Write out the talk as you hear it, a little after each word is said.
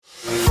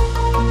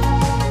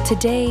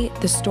Today,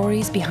 the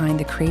stories behind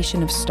the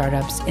creation of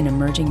startups in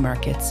emerging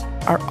markets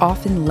are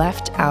often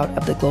left out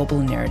of the global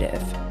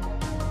narrative.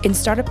 In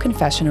Startup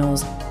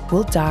Confessionals,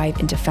 we'll dive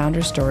into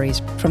founder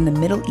stories from the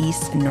Middle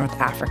East and North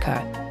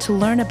Africa to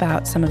learn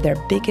about some of their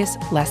biggest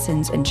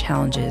lessons and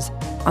challenges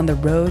on the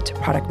road to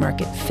product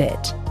market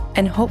fit,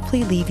 and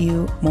hopefully leave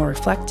you more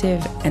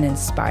reflective and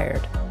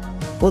inspired.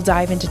 We'll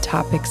dive into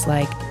topics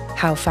like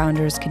how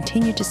founders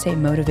continue to stay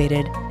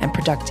motivated and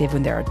productive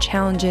when there are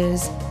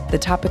challenges, the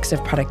topics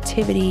of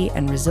productivity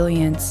and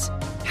resilience,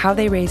 how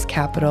they raise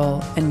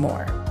capital, and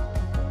more.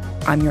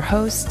 I'm your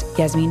host,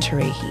 Yasmin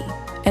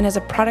Charahi, and as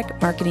a product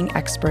marketing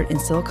expert in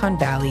Silicon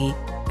Valley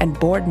and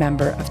board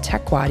member of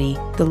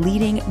TechWadi, the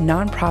leading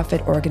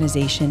nonprofit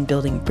organization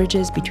building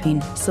bridges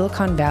between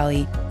Silicon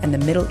Valley and the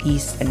Middle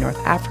East and North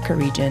Africa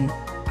region,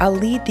 I'll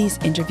lead these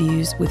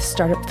interviews with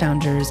startup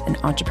founders and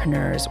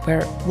entrepreneurs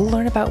where we'll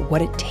learn about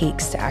what it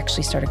takes to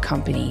actually start a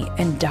company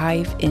and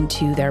dive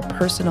into their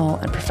personal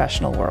and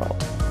professional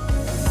world.